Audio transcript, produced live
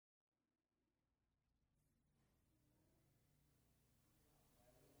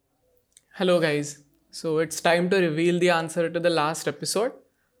Hello, guys. So it's time to reveal the answer to the last episode.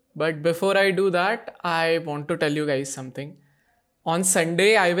 But before I do that, I want to tell you guys something. On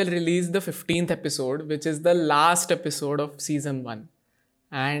Sunday, I will release the 15th episode, which is the last episode of season 1.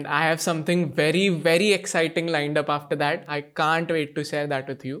 And I have something very, very exciting lined up after that. I can't wait to share that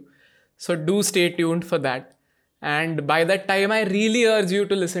with you. So do stay tuned for that. And by that time, I really urge you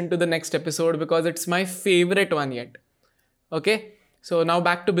to listen to the next episode because it's my favorite one yet. Okay, so now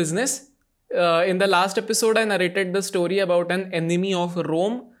back to business. In the last episode, I narrated the story about an enemy of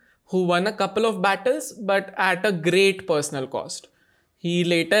Rome who won a couple of battles but at a great personal cost. He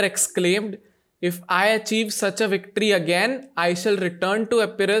later exclaimed, "If I achieve such a victory again, I shall return to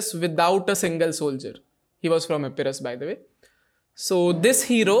Epirus without a single soldier." He was from Epirus, by the way. So, this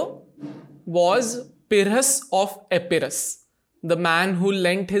hero was Pyrrhus of Epirus, the man who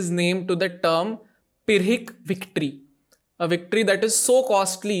lent his name to the term Pyrrhic victory, a victory that is so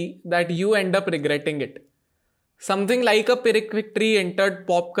costly that you end up regretting it. Something like a Pyrrhic victory entered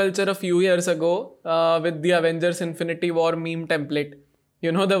pop culture a few years ago with the Avengers Infinity War meme template.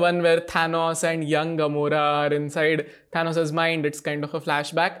 You know, the one where Thanos and young Gamora are inside Thanos' mind. It's kind of a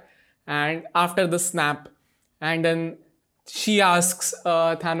flashback. And after the snap, and then she asks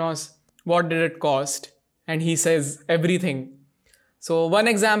Thanos, "What did it cost?" And he says, "Everything." So, one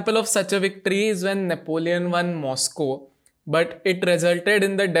example of such a victory is when Napoleon won Moscow, but it resulted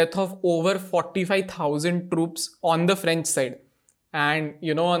in the death of over 45,000 troops on the French side.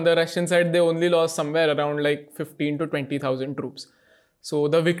 And on the Russian side, they only lost somewhere around like 15 to 20,000 troops. So,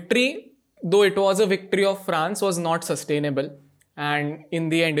 the victory, though it was a victory of France, was not sustainable. And in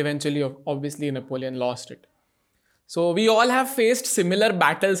the end, eventually, obviously, Napoleon lost it. So we all have faced similar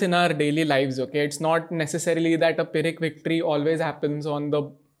battles in our daily lives, okay? It's not necessarily that a Pyrrhic victory always happens on the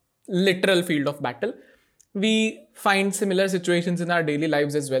literal field of battle. We find similar situations in our daily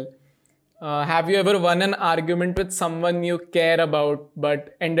lives as well. Have you ever won an argument with someone you care about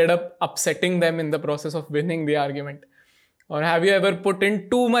but ended up upsetting them in the process of winning the argument? Or have you ever put in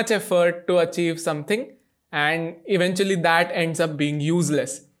too much effort to achieve something and eventually that ends up being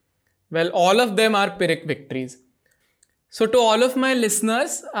useless? Well, all of them are Pyrrhic victories. So to all of my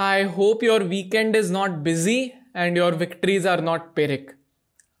listeners, I hope your weekend is not busy and your victories are not Pyrrhic.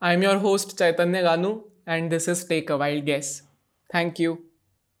 I'm your host Chaitanya Ganu and this is Take a Wild Guess. Thank you.